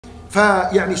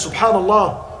يعني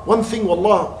subhanallah, one thing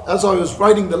wallah, as I was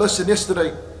writing the lesson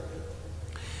yesterday,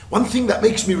 one thing that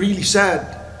makes me really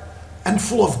sad and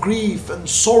full of grief and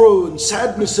sorrow and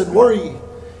sadness and worry,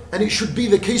 and it should be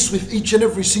the case with each and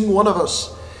every single one of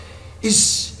us,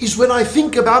 is when I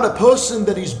think about a person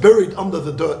that is buried under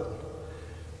the dirt.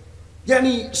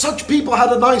 Yani, such people had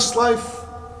a nice life,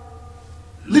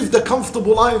 lived a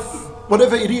comfortable life,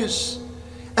 whatever it is,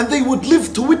 and they would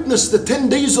live to witness the 10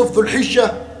 days of Dhul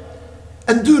Hijjah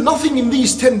and do nothing in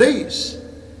these 10 days.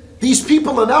 These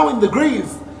people are now in the grave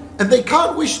and they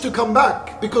can't wish to come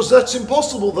back because that's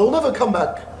impossible. They'll never come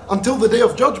back until the day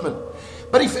of judgment.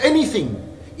 But if anything,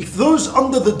 if those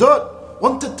under the dirt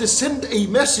wanted to send a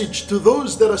message to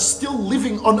those that are still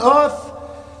living on earth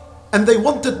and they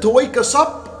wanted to wake us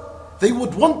up, they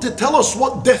would want to tell us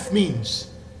what death means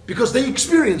because they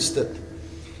experienced it.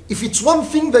 If it's one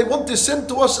thing they want to send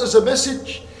to us as a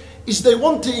message, is they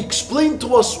want to explain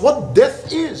to us what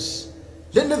death is.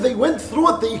 Then they went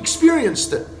through it, they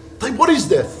experienced it. Like, what is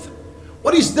death?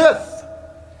 What is death?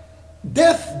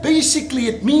 Death, basically,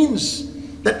 it means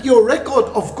that your record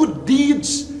of good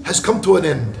deeds has come to an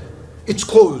end. It's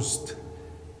closed.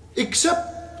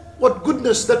 Except what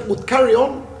goodness that would carry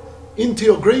on into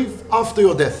your grave after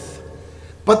your death.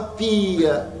 But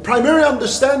the primary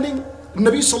understanding,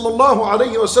 Nabi sallallahu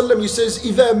alayhi wa sallam, he says,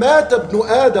 إِذَا مَاتَ ابْنُ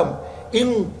آدَمَ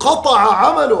إِنْقَطَعَ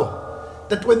عَمَلُهُ,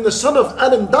 that when the son of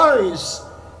Adam dies,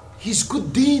 his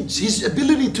good deeds, his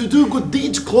ability to do good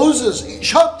deeds closes, it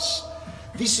shuts.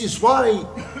 This is why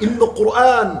in the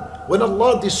Quran, when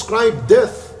Allah described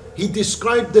death, He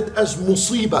described it as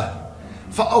musibah.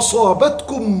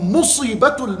 فَأَصَابَتْكُمْ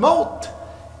مُصِيبَةُ الْمَوْتِ.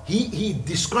 He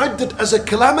described it as a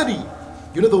calamity.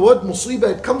 You know the word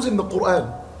musibah, it comes in the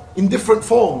Quran in different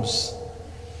forms.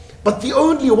 But the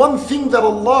only one thing that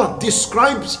Allah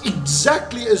describes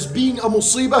exactly as being a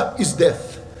musibah is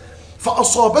death.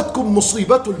 فَأَصَابَتْكُمْ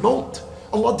مُصِيبَةُ الْمَوْتِ.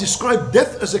 Allah described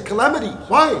death as a calamity.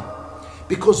 Why?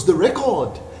 Because the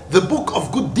record, the book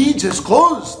of good deeds has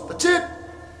closed. That's it.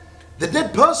 The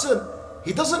dead person,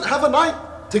 he doesn't have a night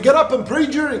to get up and pray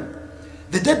during.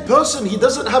 The dead person, he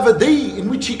doesn't have a day in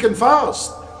which he can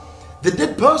fast. The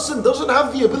dead person doesn't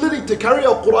have the ability to carry a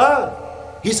Quran.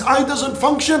 His eye doesn't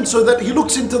function so that he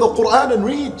looks into the Quran and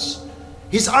reads.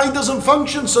 His eye doesn't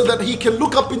function so that he can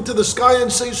look up into the sky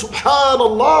and say,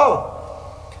 Subhanallah.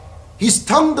 His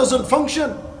tongue doesn't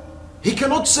function. He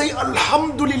cannot say,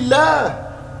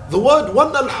 Alhamdulillah. The word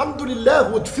one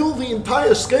Alhamdulillah would fill the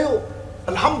entire scale.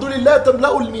 Alhamdulillah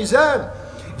tamla'ul mizan.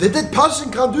 The dead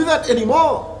person can't do that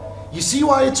anymore. You see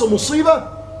why it's a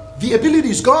musibah? The ability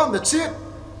is gone, that's it.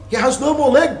 He has no more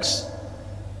legs.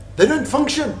 They don't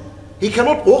function. He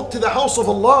cannot walk to the house of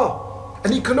Allah.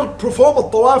 And he cannot perform a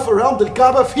tawaf around the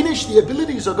Kaaba. Finish, the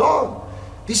abilities are gone.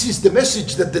 This is the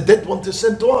message that the dead want to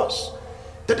send to us.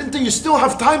 That until you still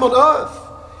have time on earth.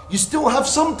 You still have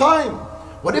some time.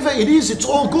 Whatever it is, it's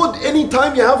all good. Any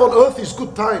time you have on earth is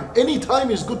good time. Any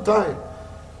time is good time.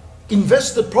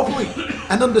 Invest it properly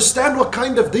and understand what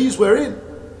kind of days we're in.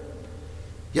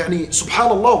 Yani,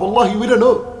 subhanallah, wallahi, we don't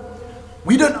know.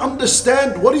 We don't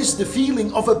understand what is the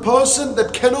feeling of a person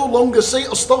that can no longer say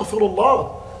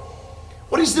astaghfirullah.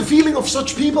 What is the feeling of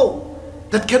such people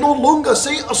that can no longer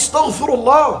say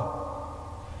astaghfirullah?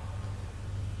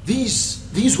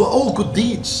 These were all good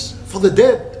deeds for the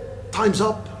dead. Time's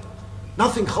up.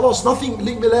 Nothing, خلاص, nothing.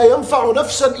 لا ينفع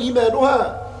نفسا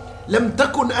إيمانها لم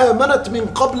تكن آمنت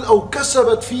من قبل أو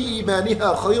كسبت في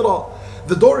إيمانها خيرا.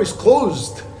 The door is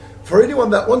closed. For anyone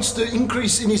that wants to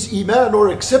increase in his iman or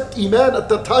accept iman, at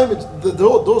that time the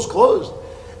door's closed.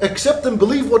 Accept and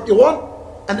believe what you want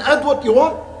and add what you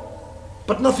want,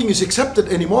 but nothing is accepted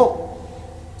anymore.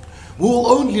 We will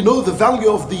only know the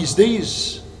value of these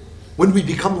days when we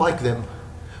become like them.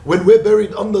 When we're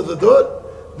buried under the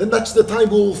dirt, then that's the time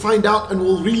we will find out and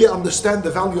we'll really understand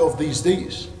the value of these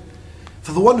days.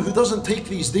 For the one who doesn't take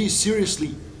these days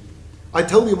seriously, I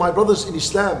tell you, my brothers in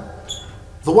Islam,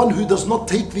 the one who does not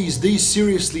take these days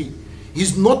seriously,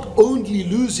 he's not only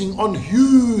losing on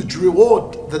huge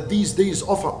reward that these days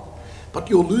offer, but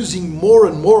you're losing more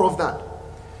and more of that.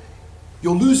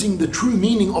 You're losing the true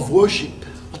meaning of worship.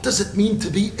 What does it mean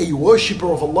to be a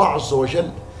worshipper of Allah Azza wa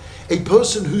Jal? A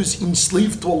person who's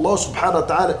enslaved to Allah subhanahu wa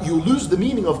ta'ala. You lose the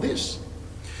meaning of this.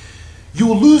 You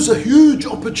will lose a huge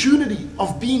opportunity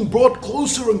of being brought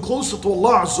closer and closer to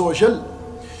Allah Azza wa Jal.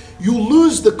 You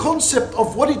lose the concept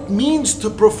of what it means to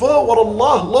prefer what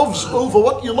Allah loves over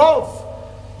what you love.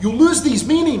 You lose these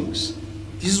meanings.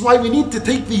 This is why we need to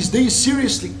take these days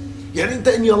seriously.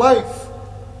 In your life.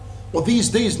 Well, these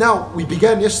days now, we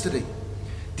began yesterday.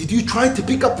 Did you try to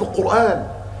pick up the Quran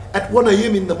at 1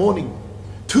 a.m. in the morning?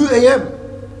 2 a.m.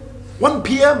 1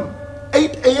 p.m.,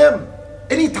 8 a.m.,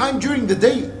 anytime during the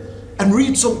day, and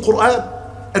read some Quran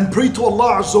and pray to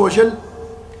Allah Azza wa Jal.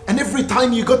 And every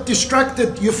time you got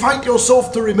distracted, you fight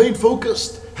yourself to remain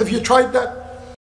focused. Have you tried that?